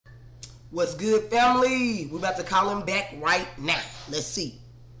What's good, family? We about to call him back right now. Let's see.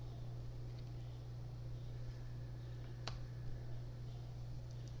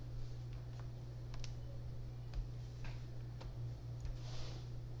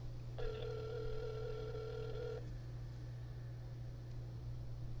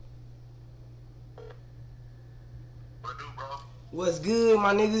 What do, bro? What's good,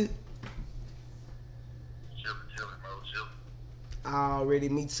 my nigga? Chillin', bro. Chillin'. Already,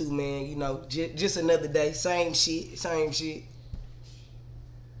 me too, man. You know, just another day. Same shit. Same shit.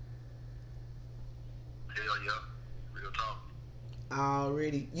 Hell yeah. Real talk.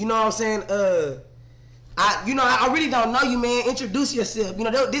 Already. You know what I'm saying? I really don't know you, man. Introduce yourself. You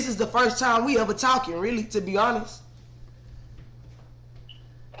know, this is the first time we ever talking, really, to be honest.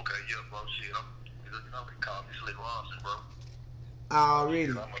 Okay, yeah, bro. Shit, they call me Slicc Ronson, bro.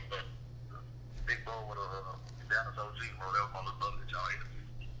 Already. I'm a big bro with a Dallas OG, bro. That was my little brother that y'all interviewed.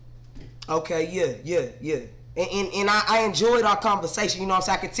 Okay, yeah. And I enjoyed our conversation. You know what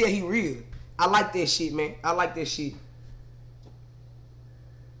I'm saying? I can tell he real. I like that shit, man. I like that shit.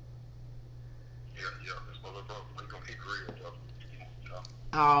 Yeah, that's my little brother. We gonna keep it real, bro. You know,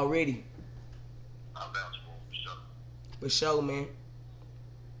 Already. I'll bounce for him, for sure. For sure, man.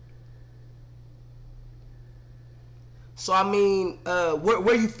 So, I mean,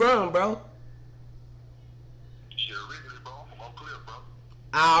 where you from, bro? Shit, originally, bro. I'm from Oak Cliff, bro.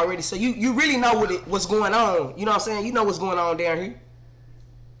 Already. So, you really know what's going on. You know what I'm saying? You know what's going on down here.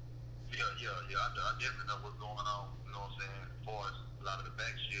 Yeah. I definitely know what's going on, you know what I'm saying, as far as a lot of the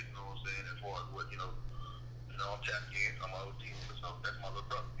back shit, you know what I'm saying, as far as what, you know, I'm tapped in, I'm an OG, so that's my little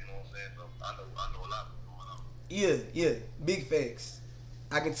brother, you know what I'm saying, so I know a lot of what's going on. Yeah. Big facts.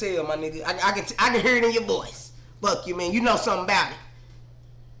 I can tell, my nigga. I can hear it in your voice. Fuck you, man. You know something about it.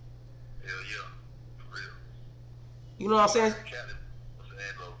 Yeah, for real. You know what I'm saying?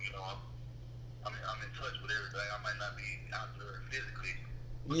 You know, I'm in touch with everything. I might not be out there physically,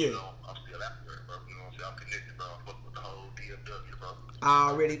 but Yeah. you know, I'm still out there, bro. You know what I'm saying? I'm connected, bro. I'm fucking with the whole DFW, bro.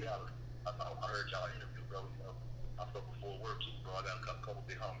 Already. I heard y'all interview, bro. You know, I fuck with Fort Worth too, bro. I got a couple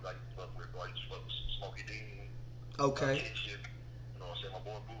big homies I used to fuck with, bro. I used to fuck with Smokey Dean. Okay. Shit. You know what I'm saying? My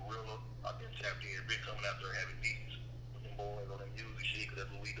boy Boo Rilla. I've been tapped in, been coming out there having meetings with them boys on them music shit, because that's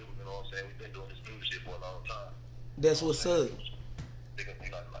what we do. You know what I'm saying? We've been doing this music shit for a long time. That's what's up. You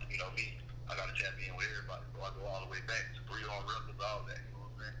know me, I gotta tap in with everybody, so I go all the way back to pre-on records, all that, you know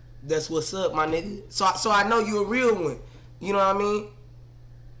what I'm saying? That's what's up, my nigga. So I know you a real one. You know what I mean?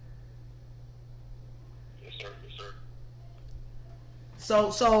 Yes, sir.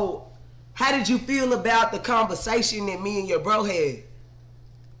 So how did you feel about the conversation that me and your bro had?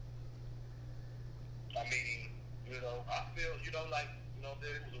 I mean, you know, I feel, you know, like, you know,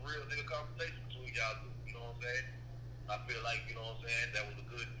 there was a real nigga conversation between y'all two, you know what I'm saying? I feel like, you know what I'm saying, that was a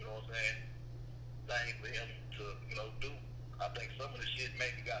good, you know what I'm saying, thing for him to, you know, do. I think some of the shit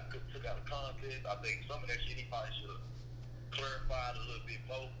maybe took out of context. I think some of that shit he probably should have clarified a little bit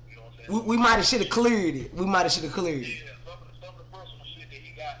more, you know what I'm saying? We might have should have cleared it. Yeah, some of the personal shit that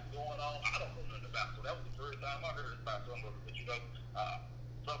he got going on, I don't know nothing about. So that was the first time I heard about some of it. But you know,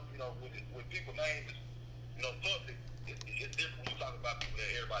 you know, with people names, you know, public, it's different when you talk about people that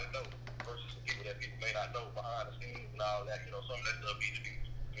everybody know versus the people that people may not know behind the scenes and all that. You know, some of that stuff needs to be,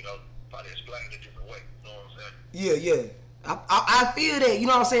 you know, probably explained a different way. You know what I'm saying? Yeah. I feel that, you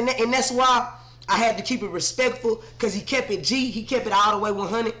know what I'm saying? And that's why I had to keep it respectful, because he kept it G. He kept it all the way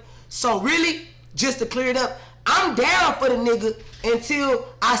 100. So really, just to clear it up, I'm down for the nigga until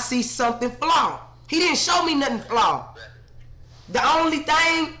I see something flawed. He didn't show me nothing flawed. The only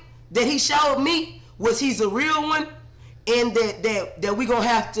thing that he showed me was he's a real one, and that we gonna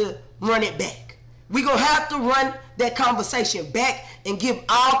have to run it back. We gonna have to run that conversation back and give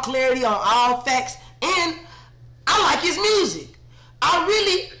all clarity on all facts. And I like his music. I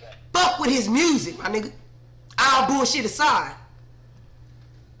really fuck with his music, my nigga. All bullshit aside.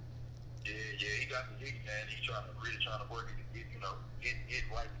 Yeah, he got the heat, man. He's really trying to work it to get, you know, get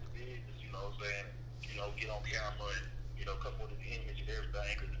right with the business, you know what I'm saying? You know, get on camera and, you know, come with his image and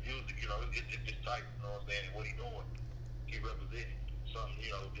everything. Because the music, you know, it's tight, you know what I'm saying? And what he doing, he representing something,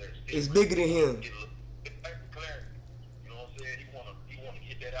 you know, that's it's bigger than him. Get clarity, you know what I'm saying? He wanna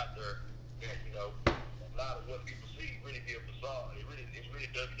get that out there, that, you know, a lot of what people see really be a facade. It's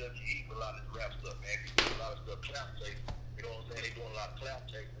really WWE for a lot of this rap stuff, man. People do a lot of stuff clout chasing. You know what I'm saying? They doing a lot of clout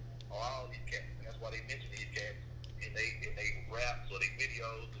chasing on all these cats. And that's why they mention these cats in they raps or they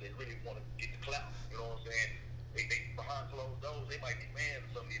videos, and they really want to get the clout. You know what I'm saying? They behind closed doors, they might be fans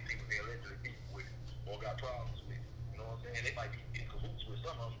of some of these people they allegedly beef with or got problems with. You know what I'm saying? They might be in cahoots with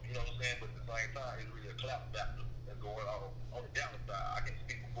some of them, you know what I'm saying? But at the same time, it's really a clout factor that's going on the downside. I can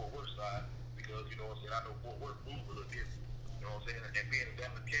speak before worse side. because, you know what I'm saying, I know Fort Worth moves a little different. You know what I'm saying? And being a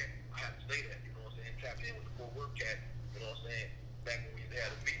Dallas cat, I have to say that, you know what I'm saying? Tap in with the Fort Worth cat, you know what I'm saying? Back when we had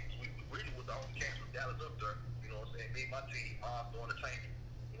the meetings, we really was the only cats from Dallas up there, you know what I'm saying? Me and my team, Monster Entertainment,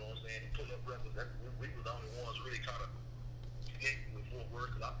 you know what I'm saying? Pull up wrestlers, we was the only ones really kind of connected with Fort Worth,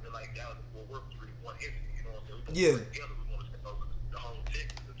 because I feel like Dallas and Fort Worth was really one entity, you know what I'm saying? We work together, we want to take over the whole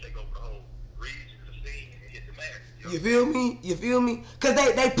Texas, to take over the whole region, the scene, and hit the match. You feel me? You feel me? Cause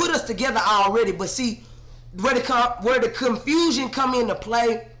they put us together already, but see where the confusion come into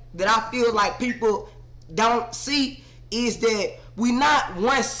play that I feel like people don't see is that we not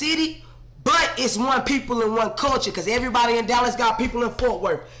one city, but it's one people and one culture. Cause everybody in Dallas got people in Fort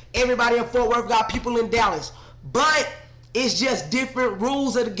Worth. Everybody in Fort Worth got people in Dallas. But it's just different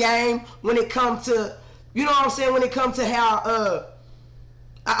rules of the game when it comes to, you know what I'm saying, when it comes to how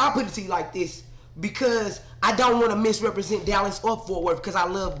I'll put it to you like this, because I don't want to misrepresent Dallas or Fort Worth because I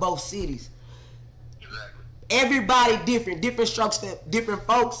love both cities. Exactly. Everybody different strokes for different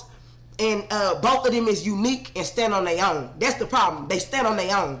folks, and both of them is unique and stand on their own. That's the problem. They stand on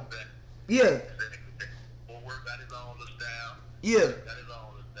their own. Yeah. Fort Worth got his own little style. Yeah. Got his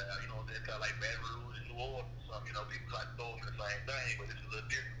own little style. You know, it's kind of like Baton Rouge and New Orleans. Some, you know, people try to throw them in the same thing, but it's a little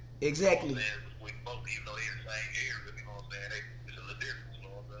different. Exactly. You know what I'm saying? We both, even though they're in the same area, you know what I'm saying? It's a little different. You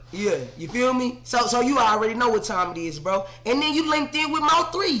know what I'm saying? Yeah, you feel me? So you already know what time it is, bro. And then you linked in with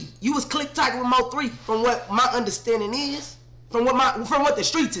Mo3. You was click tight with Mo3 from what my understanding is, from what the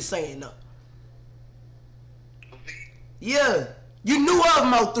streets is saying though. Yeah, you knew of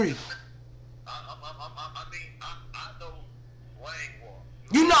Mo3. I know Rainwater.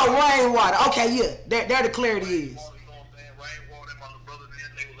 You know Rainwater. Okay, yeah, there the clarity is. You know what I'm saying? Rainwater and my little brothers,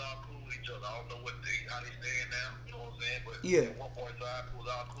 they was all cool with each other. I don't know how they stand now. You know what I'm saying? But Yeah. at one point in time, we was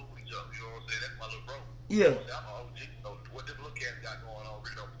all cool with each other. You know what I'm saying? That's my little bro. Yeah. You know what I'm saying? I'm an OG. So what this little cat got going on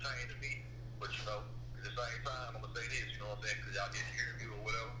really don't pertain to me. But you know, at the same time, I'm gonna say this. You know what I'm saying? Because y'all get your interview or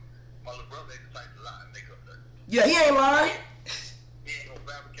whatever. My little brother ain't the type to lie and make up nothing. Yeah, he ain't lying. He ain't gonna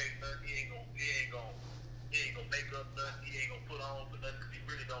fabricate nothing. He ain't gonna make up nothing. He ain't gonna put on for nothing because he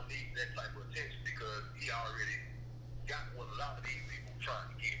really don't need that type of attention because he already got what a lot of these people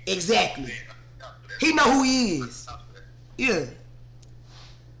trying to get. Exactly. He know who he is. Yeah.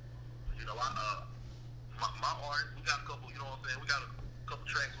 You know, my artist, we got a couple, you know what I'm saying? We got a couple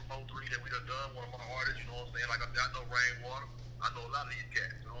tracks with Mo3 that we done done. One of my artists, you know what I'm saying? Like I said, I know Rainwater. I know a lot of these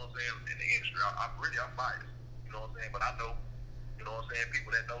cats, you know what I'm saying? In the industry, I'm biased, you know what I'm saying? But I know, you know what I'm saying,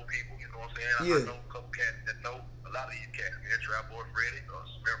 people that know people, you know what I'm saying? Yeah. I know a couple cats that know a lot of these cats. Man, Trap Boy Freddy,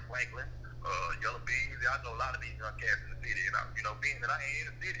 Smith Franklin, Yellow Bees. I know a lot of these young cats in the city. And, you know, being that I ain't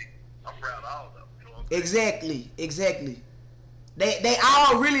in the city, I'm proud of all of them. You know what I'm saying? Exactly. They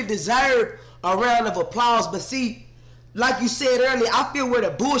all really deserve a round of applause. But see, like you said earlier, I feel where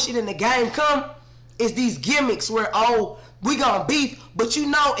the bullshit in the game come is these gimmicks where, oh, we gonna beef, but you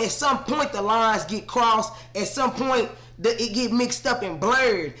know at some point the lines get crossed. At some point it get mixed up and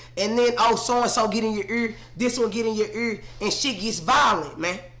blurred, and then oh, so and so get in your ear, this one get in your ear, and shit gets violent,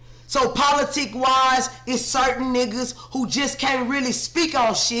 man. So politic wise, it's certain niggas who just can't really speak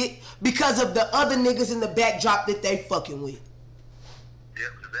on shit because of the other niggas in the backdrop that they fucking with. Yep,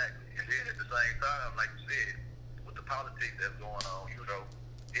 exactly. And then at the same time, like you said, with the politics that's going on, you know,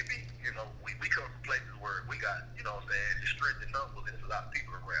 it be, you know, we come from places where we got, you know what I'm saying, the strength in numbers, and there's a lot of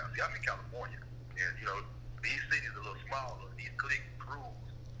people around. See, I'm in California, and, you know, these cities are a little smaller. These clique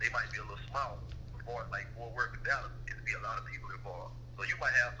crews, they might be a little smaller. Before, like, Fort Worth and Dallas, it'd be a lot of people involved. So you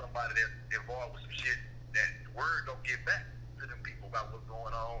might have somebody that's involved with some shit that word don't get back to them people about what's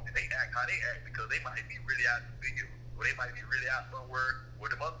going on, and they act how they act because they might be really out in the video, or they might be really out somewhere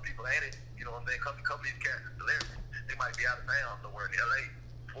where them other people ain't it. You know what I'm saying? Come to these cats and celebrities. They might be out of town somewhere in LA,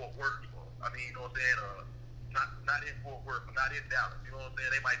 Fort Worth. I mean, you know what I'm saying? Not in Fort Worth, but not in Dallas. You know what I'm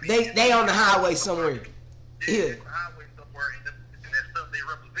saying? They might be. They on the highway somewhere. Yeah. On the highway somewhere, and that stuff they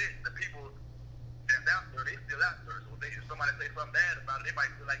represent, the people that's out there, they still out there. So if somebody say something bad about it, they might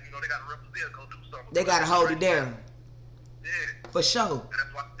feel like, you know, they got to represent, go do something. They got to hold it down. Yeah. For sure. And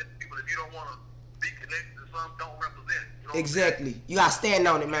that's why I tell people, if you don't want to be connected to something, don't represent it. You know Exactly. You got to stand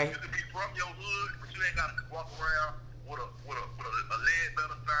on it, man. You can be from your hood, but you ain't got to walk around with a lead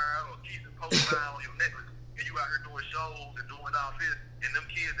metal sign or Keepin post sign on your necklace. And you out here doing shows and doing all this, and them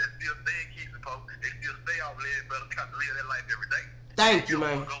kids that still stay in Keepin post, they still stay off lead metal. They got to live their life every day. Thank you,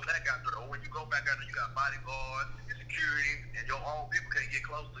 man. Go back out there, or when you go back out there, you got bodyguards and security, and your own people can't get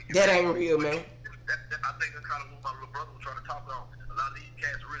close to you. That ain't real, man. I think that's kind of what my little brother was trying to talk on. A lot of these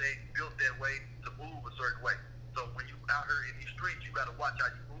cats really ain't built that way to move a certain way. So when you out here in these streets, you got to watch how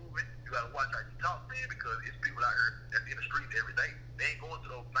you moving. You gotta watch how you talk, man, because it's people out here that's in the street every day. They ain't going to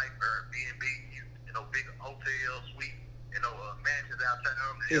those nice Airbnbs, you know, big hotels, suites, you know, mansions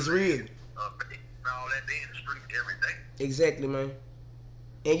downtown. It's real. All that, they in the street every day. Exactly, man.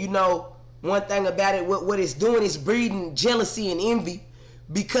 And you know, one thing about it, what it's doing is breeding jealousy and envy.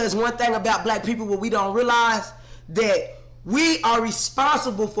 Because one thing about black people, what we don't realize, that we are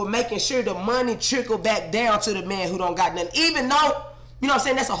responsible for making sure the money trickle back down to the man who don't got nothing. Even though, you know what I'm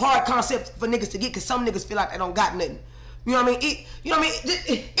saying, that's a hard concept for niggas to get, because some niggas feel like they don't got nothing. You know what I mean?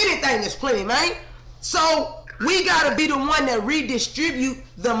 Anything is plenty, man. So we gotta be the one that redistribute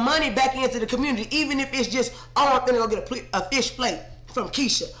the money back into the community, even if it's just, oh, I'm finna go get a fish plate from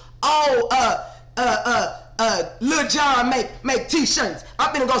Keisha. Oh, Lil John make t-shirts.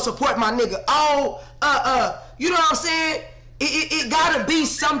 I'm finna go support my nigga. Oh, you know what I'm saying? It gotta be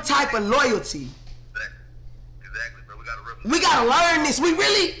some type of loyalty. Exactly, bro. We gotta learn this.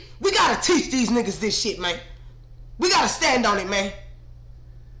 We gotta teach these niggas this shit, man. We gotta stand on it, man.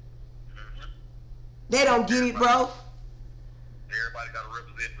 They don't get it, bro. Everybody gotta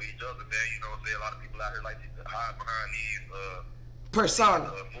represent for each other, man. You know what I'm saying? A lot of people out here like to hide behind these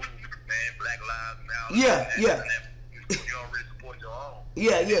persona. Movements, man. Black Lives Matter. Yeah. You don't really support your own.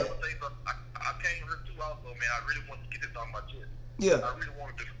 Yeah. I came here too also, man. I really want to get this on my chest. Yeah. I really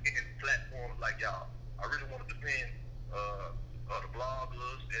want to defend platforms like y'all. I really want to defend the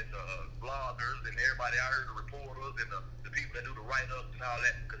bloggers and the bloggers and everybody out here, the reporters and the people that do the write-ups and all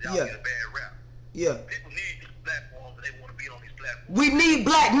that, because y'all get a bad rap. Yeah. People need these platforms and they want to be on these platforms. We need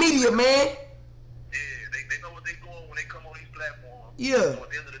black media, man. Yeah, they know what they're doing when they come on these platforms. Yeah. So at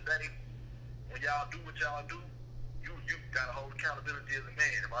the end of the day, when y'all do what y'all do, you gotta hold accountability as a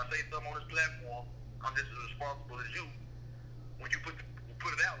man. If I say something on this platform, I'm just as responsible as you when you put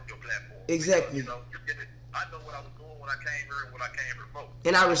it out on your platform. Exactly. Because, you know, I know what I was doing when I came here and what I came here for.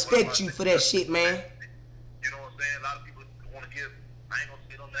 And I respect you for that shit, man. You know what I'm saying? A lot of people want to give, I ain't gonna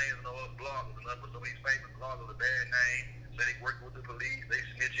say no names of no other bloggers and nothing, but some of these famous bloggers a bad name, say they working with the police, they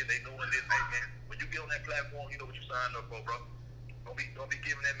snitching, they doing this, hey man. When you get on that platform, you know what you signed up for, bro. Don't be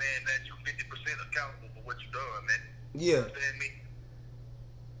giving that man that you 50% accountable for what you done, man. Yeah. You understand me?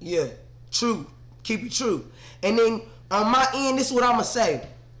 Yeah. True. Keep it true. And then on my end, this is what I'ma say.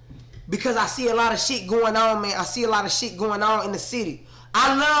 Because I see a lot of shit going on, man. I see a lot of shit going on in the city.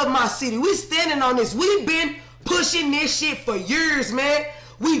 I love my city. We standing on this. We've been pushing this shit for years, man.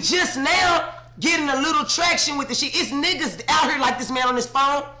 We just now getting a little traction with the shit. It's niggas out here like this man on this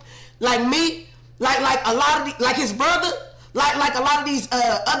phone, like me, like a lot of like his brother, like a lot of these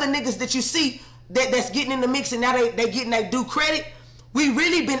other niggas that you see that's getting in the mix and now they getting their due credit. We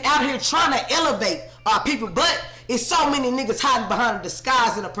really been out here trying to elevate our people, but it's so many niggas hiding behind a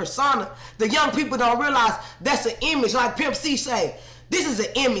disguise and a persona. The young people don't realize that's an image. Like Pimp C say, this is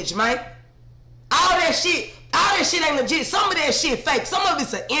an image, man. All that shit ain't legit. Some of that shit fake. Some of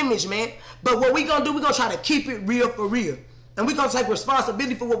it's an image, man. But what we gonna do, we gonna try to keep it real for real. And we gonna take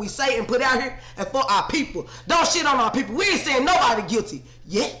responsibility for what we say and put out here and for our people. Don't shit on our people. We ain't saying nobody guilty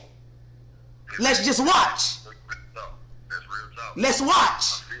yet. Let's just watch. Let's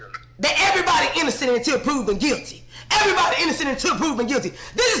watch. That everybody innocent until proven guilty. Everybody innocent until proven guilty.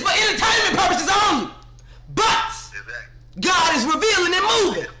 This is for entertainment purposes only. But God is revealing and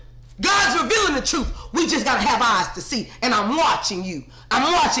moving. God's revealing the truth. We just gotta have eyes to see. And I'm watching you.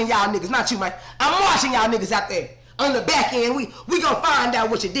 I'm watching y'all niggas, not you, man. I'm watching y'all niggas out there. On the back end, we gonna find out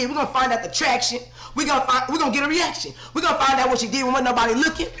what you did. We gonna find out the traction. We gonna get a reaction. We gonna find out what you did when wasn't nobody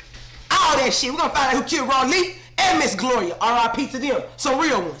looking. All that shit. We gonna find out who killed Ron Lee and Miss Gloria. R.I.P. to them. Some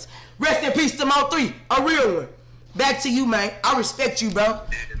real ones. Rest in peace to Mo 3. A real one. Back to you, man. I respect you, bro.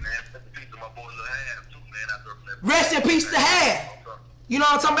 Rest in peace to Half. You know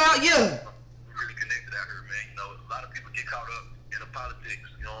what I'm talking about? Yeah. We're really connected out here, man. You know, a lot of people get caught up in the politics,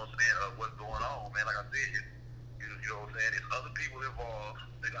 you know what I'm saying, of what's going on, man. Like I said, you know what I'm saying? It's other people involved.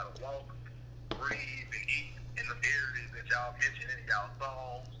 They got to walk, breathe, and eat in the areas that y'all mentioning in y'all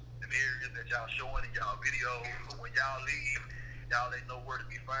songs, the areas that y'all showing in y'all videos. But when y'all leave, y'all ain't nowhere to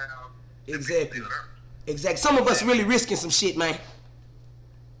be found. Exactly. Exactly. Some of us really risking some shit, man.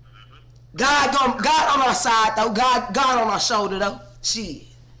 God on our side, though. God on our shoulder, though. Shit.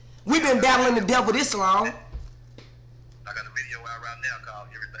 We've been battling the devil this long. I got a video out right now called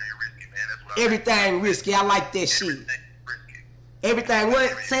Everything Risky, man. That's what Everything risky. I like that shit. Risky. Everything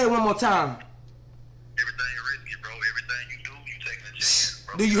what? Say it one more time. Everything risky, bro. Everything you do, you taking a chance,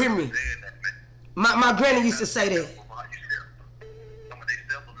 bro. Do you hear me? My granny used to say that. Some of they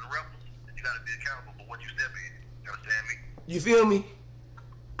steppers and rebels, and you gotta be accountable for what you step in. You understand me? You feel me?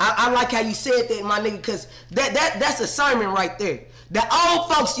 I like how you said that, my nigga, because that's a sermon right there. The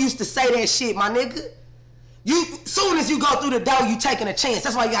old folks used to say that shit, my nigga. Soon as you go through the door, you taking a chance.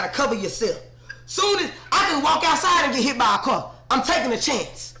 That's why you gotta cover yourself. Soon as I can walk outside and get hit by a car, I'm taking a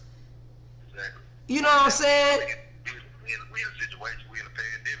chance. Exactly. You know what I'm saying? We in a situation, we in a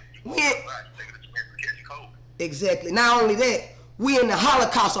pandemic. Taking a chance to catch COVID. Exactly. Not only that, we in the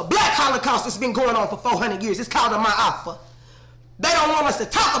Holocaust, a black Holocaust that's been going on for 400 years. It's called the Ma'afa. They don't want us to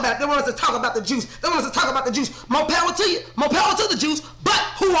talk about it. They want us to talk about the Jews. They want us to talk about the Jews. More power to you. More power to the Jews. But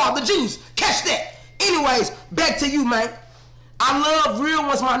who are the Jews? Catch that. Anyways, back to you, man. I love real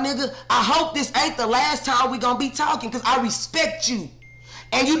ones, my nigga. I hope this ain't the last time we gonna be talking, because I respect you.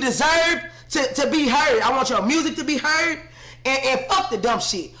 And you deserve to be heard. I want your music to be heard. And fuck the dumb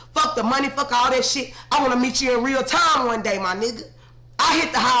shit. Fuck the money. Fuck all that shit. I want to meet you in real time one day, my nigga. I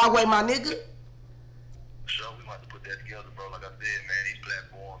hit the highway, my nigga. Sure, we might have to put that together, bro. Like I said, man, these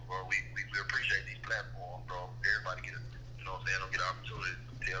platforms, bro, we appreciate these platforms, bro. Everybody get, you know what I'm saying, don't get an opportunity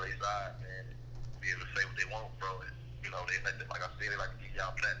to tell their side, man. Be able to say what they want, bro. And, you know, they like I said, they like to give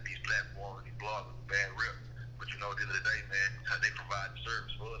y'all these platforms and these bloggers a bad rep. But you know, at the end of the day, man, they provide the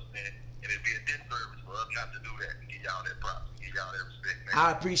service for us, man. And it'd be a disservice for us not to do that and give y'all that props, give y'all that respect, man.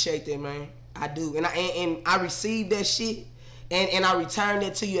 I appreciate that, man. I do. And I received that shit. And I return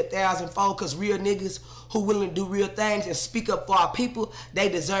that to you 1,000-fold, because real niggas who willing to do real things and speak up for our people, they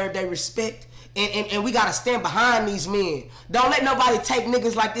deserve their respect. And we got to stand behind these men. Don't let nobody take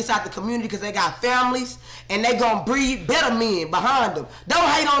niggas like this out the community, because they got families and they going to breed better men behind them. Don't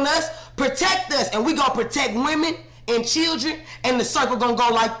hate on us. Protect us. And we going to protect women and children, and the circle going to go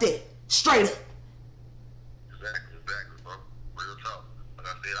like that. Straight up. Exactly, bro. Real talk. Like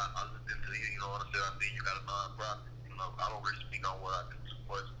I said, I listened to you, you know what I said? I think you got a non-profit. I don't really speak on what I do too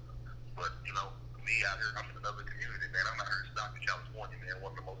much, but you know, me out here, I'm in another community, man. I'm out here in Stockton, California, man,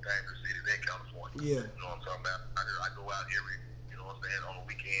 one of the most dangerous cities in California. Yeah. You know what I'm talking about? Out here, I go out every, you know what I'm saying, on the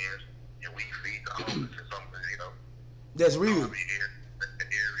weekends, and we feed the homeless and something, you know. That's real. I mean, here in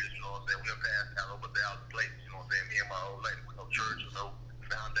areas, you know what I'm saying, we have passed out over 1,000 places, you know what I'm saying? Me and my old lady, with no church or no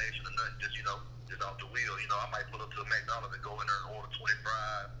foundation or nothing, just, you know, just off the wheel. You know, I might pull up to a McDonald's and go in there and order 20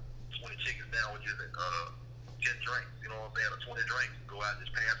 fries, 20 chicken sandwiches, and 10 drinks, you know what I'm saying, or 20 drinks, go out and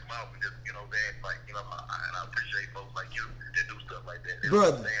just pass them out and just, you know, that, like, you know, and I appreciate folks like you that do stuff like that. They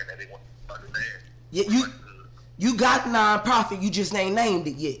brother, understand that they want to understand. Yeah, you got non-profit, you just ain't named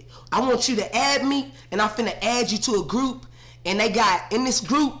it yet. I want you to add me, and I'm finna add you to a group, and they got, in this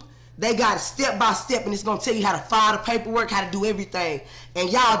group, they got step by step, and it's gonna tell you how to file the paperwork, how to do everything. And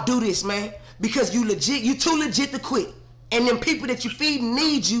y'all do this, man, because you too legit to quit. And them people that you feed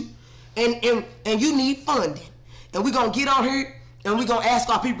need you, and you need funding. And we gonna get on here and we gonna ask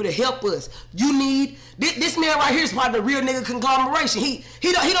our people to help us. You need this man right here is part of the real nigga conglomeration. He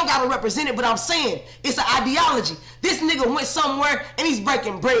don't gotta represent it, but I'm saying it's an ideology. This nigga went somewhere and he's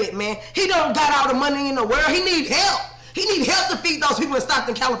breaking bread, man. He don't got all the money in the world. He need help. He need help to feed those people in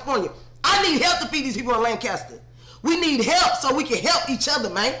Stockton, California. I need help to feed these people in Lancaster. We need help so we can help each other,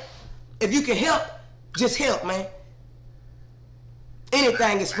 man. If you can help, just help, man.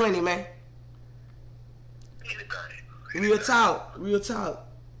 Anything is plenty, man. Real talk, real talk.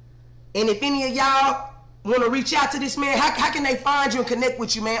 And if any of y'all want to reach out to this man, how can they find you and connect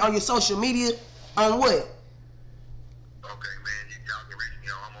with you, man, on your social media? On what? Okay, man, y'all can reach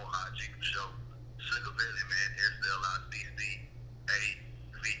me on, I'm on IG for sure. Slicc man,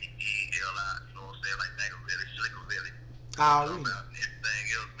 SLICCAVELI, you know what I'm saying, like Nagavelli, Slicc. Already. Everything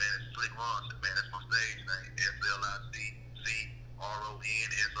else, man, it's Slicc Ronson, man, that's my stage name, SLICCRONSON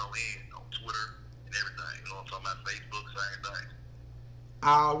on Twitter and everything, you know what I'm talking about, Facebook, same thing.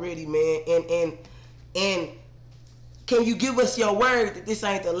 Already, man, and can you give us your word that this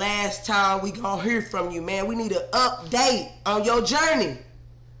ain't the last time we gonna hear from you, man? We need an update on your journey.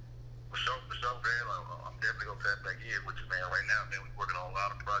 For sure, man. I'm definitely gonna tap back in with you, man. Right now, man, we're working on a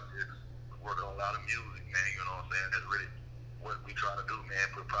lot of projects. We're working on a lot of music, man. You know what I'm saying? That's really what we try to do,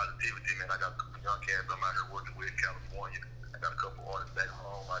 man. Put positivity, man. I got a couple young cats I'm out here working with in California. I got a couple artists back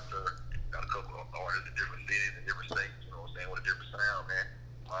home out there. Got a couple of artists in different cities and different states. You know what I'm saying? With a different sound, man.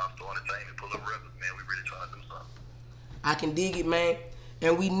 Milestone Entertainment, pull up records, man. We really trying to do something. I can dig it, man.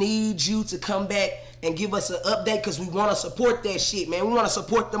 And we need you to come back and give us an update because we want to support that shit, man. We want to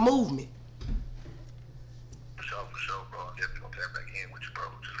support the movement. For sure, bro. I'm definitely going to tap back in with you, bro.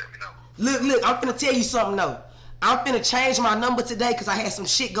 Just let me know. Look, I'm finna tell you something, though. I'm finna change my number today because I had some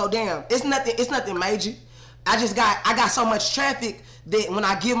shit go down. It's nothing major. I got so much traffic that when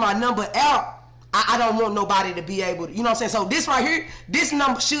I give my number out, I don't want nobody to be able to, you know what I'm saying? So this right here, this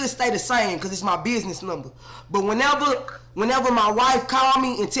number should stay the same because it's my business number. But whenever my wife call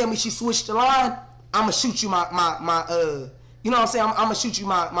me and tell me she switched the line, I'ma shoot you my You know what I'm saying? I'm gonna shoot you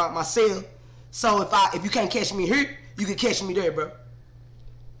my cell. So if you can't catch me here, you can catch me there, bro. Okay,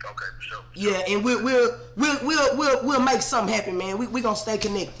 for sure. Yeah, and we'll make something happen, man. We gonna stay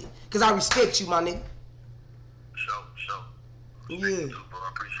connected, cause I respect you, my nigga. Sure. Yeah. You too, bro. I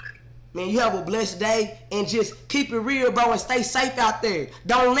appreciate it. Man, you have a blessed day, and just keep it real, bro, and stay safe out there.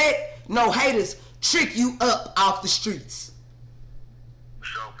 Don't let no haters trick you up off the streets. For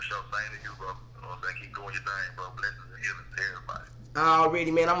sure. Same to you, bro. You know what I'm saying? Keep doing your thing, bro. Blessings and healing to everybody.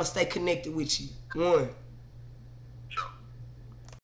 Already, man. I'm gonna stay connected with you. One.